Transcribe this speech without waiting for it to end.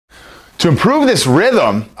To improve this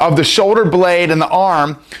rhythm of the shoulder blade and the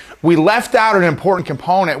arm, we left out an important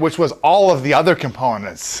component, which was all of the other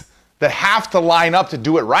components that have to line up to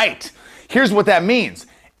do it right. Here's what that means.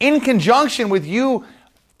 In conjunction with you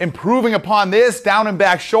improving upon this down and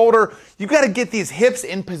back shoulder, you got to get these hips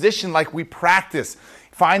in position like we practice.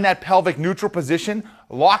 Find that pelvic neutral position,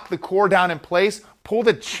 lock the core down in place, pull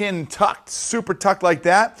the chin tucked, super tucked like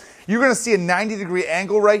that. You're going to see a 90-degree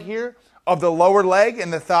angle right here of the lower leg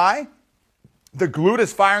and the thigh. The glute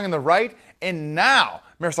is firing in the right, and now,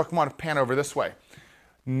 Marisol, come on, pan over this way.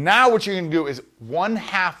 Now what you're going to do is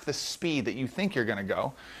 1/2 the speed that you think you're going to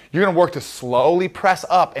go. You're going to work to slowly press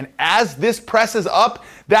up, and as this presses up,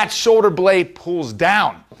 that shoulder blade pulls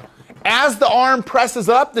down. As the arm presses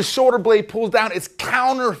up, the shoulder blade pulls down. It's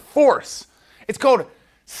counter force. It's called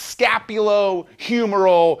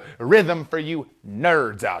scapulohumeral rhythm for you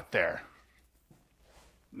nerds out there.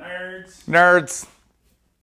 Nerds. Nerds.